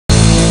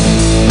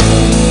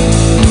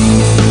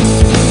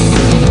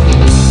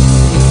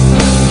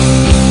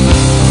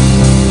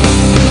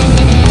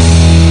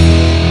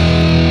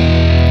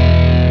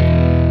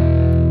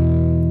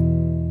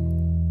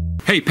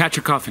Hey,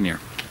 Patrick Coffin here,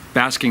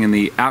 basking in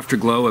the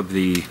afterglow of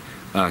the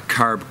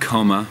carb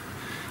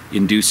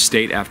coma-induced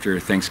state after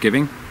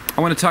Thanksgiving.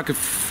 I want to talk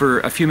for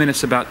a few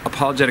minutes about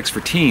apologetics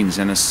for teens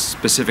and the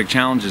specific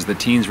challenges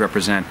that teens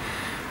represent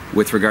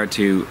with regard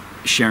to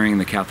sharing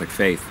the Catholic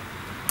faith.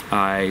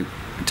 I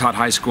taught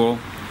high school.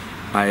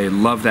 I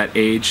love that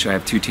age. I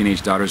have two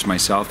teenage daughters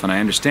myself, and I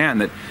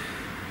understand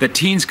that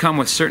teens come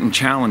with certain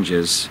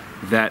challenges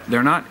that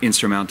they're not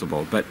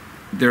insurmountable, but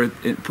they're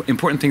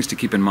important things to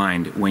keep in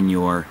mind when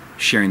you're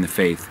sharing the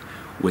faith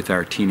with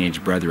our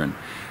teenage brethren.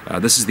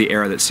 This is the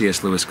era that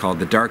C.S. Lewis called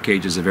the dark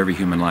ages of every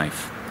human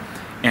life.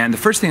 And the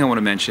first thing I want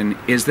to mention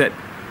is that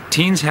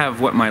teens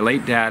have what my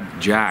late dad,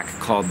 Jack,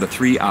 called the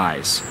three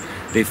I's.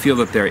 They feel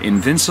that they're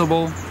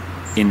invincible,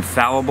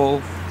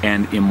 infallible,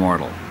 and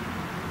immortal.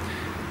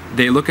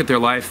 They look at their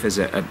life as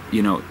a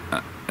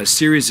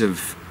series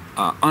of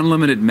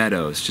unlimited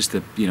meadows, just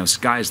the,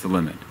 sky's the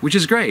limit, which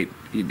is great.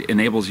 It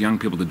enables young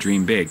people to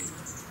dream big.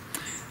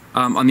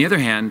 On the other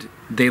hand,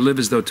 they live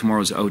as though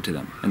tomorrow's owed to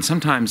them. And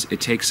sometimes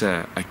it takes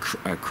a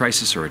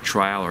crisis or a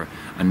trial or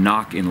a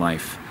knock in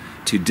life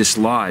to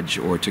dislodge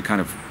or to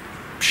kind of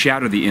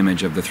shatter the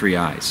image of the three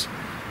I's.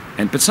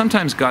 But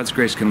sometimes God's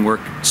grace can work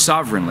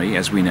sovereignly,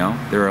 as we know.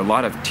 There are a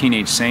lot of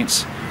teenage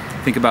saints.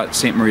 Think about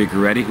St. Maria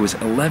Goretti, who was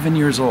 11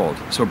 years old.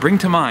 So bring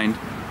to mind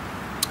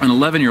an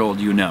 11-year-old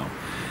you know.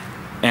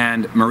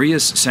 And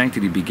Maria's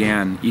sanctity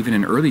began even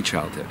in early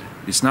childhood.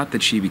 It's not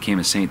that she became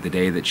a saint the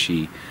day that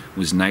she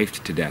was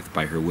knifed to death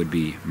by her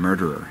would-be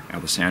murderer,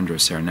 Alessandro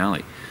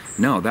Serenelli.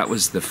 No, that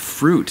was the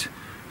fruit,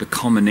 the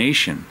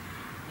culmination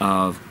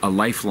of a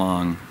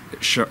lifelong,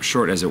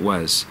 short as it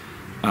was,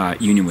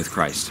 union with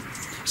Christ.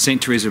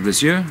 Saint Therese of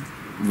Lisieux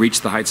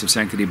reached the heights of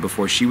sanctity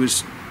before she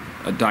was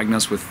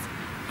diagnosed with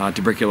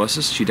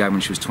tuberculosis. She died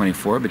when she was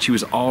 24, but she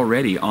was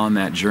already on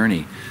that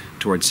journey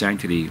towards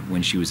sanctity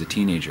when she was a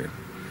teenager.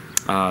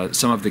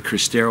 Some of the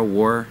Cristero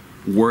War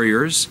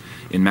warriors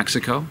in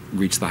Mexico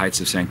reached the heights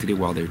of sanctity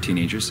while they were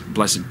teenagers.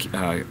 Blessed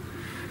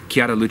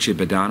Chiara Lucia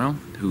Badano,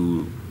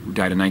 who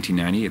died in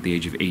 1990 at the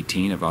age of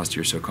 18 of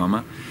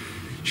osteosarcoma.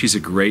 She's a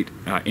great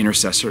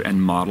intercessor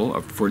and model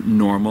for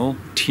normal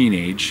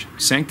teenage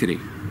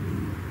sanctity.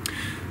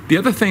 The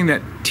other thing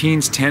that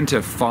teens tend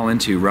to fall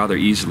into rather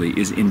easily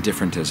is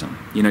indifferentism.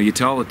 You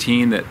tell a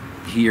teen that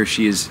he or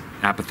she is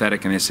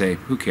apathetic and they say,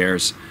 who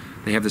cares?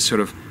 They have this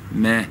sort of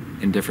meh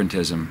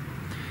indifferentism.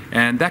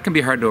 And that can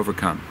be hard to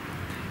overcome.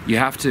 You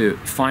have to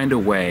find a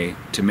way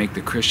to make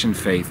the Christian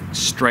faith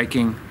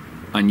striking,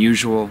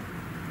 unusual,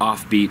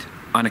 offbeat,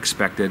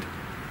 unexpected,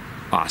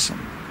 awesome.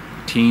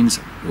 Teens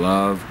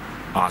love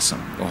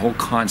awesome. The whole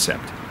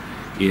concept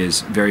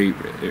is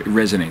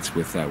resonates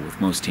with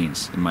most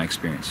teens, in my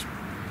experience.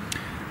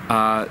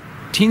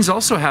 Teens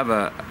also have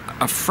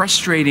a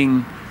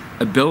frustrating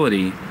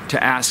ability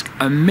to ask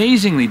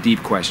amazingly deep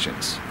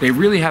questions. They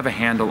really have a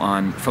handle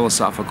on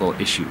philosophical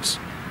issues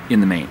in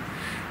the main.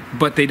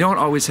 But they don't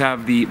always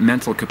have the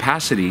mental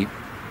capacity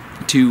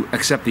to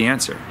accept the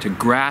answer, to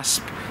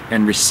grasp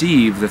and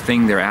receive the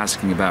thing they're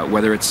asking about,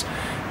 whether it's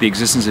the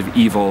existence of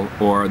evil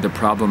or the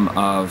problem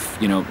of,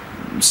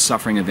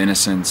 suffering of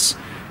innocence,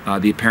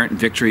 the apparent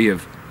victory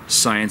of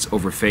science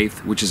over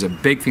faith, which is a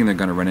big thing they're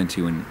going to run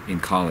into in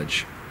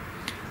college.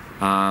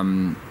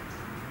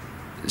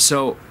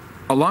 So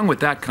along with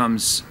that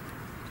comes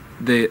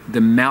the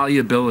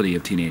malleability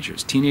of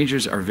teenagers.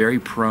 Teenagers are very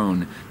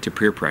prone to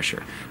peer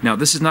pressure. Now,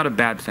 this is not a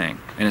bad thing,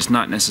 and it's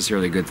not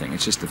necessarily a good thing.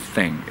 It's just a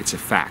thing. It's a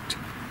fact.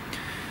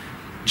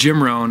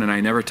 Jim Rohn, and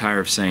I never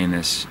tire of saying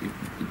this,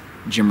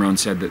 Jim Rohn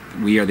said that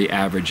we are the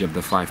average of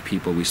the 5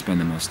 people we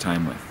spend the most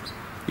time with.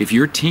 If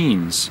your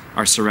teens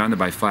are surrounded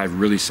by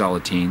 5 really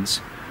solid teens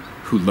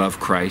who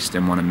love Christ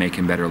and want to make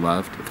him better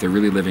loved, if they're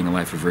really living a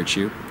life of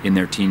virtue in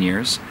their teen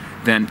years,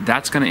 then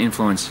that's going to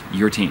influence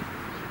your teen.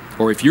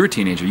 Or if you're a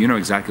teenager, you know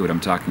exactly what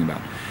I'm talking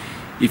about.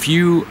 If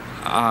you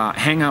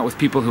hang out with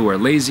people who are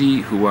lazy,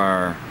 who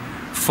are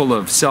full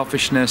of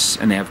selfishness,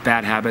 and they have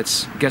bad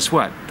habits, guess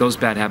what? Those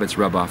bad habits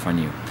rub off on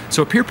you.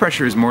 So peer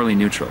pressure is morally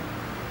neutral.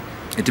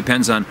 It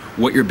depends on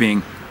what you're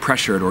being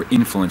pressured or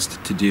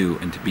influenced to do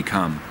and to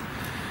become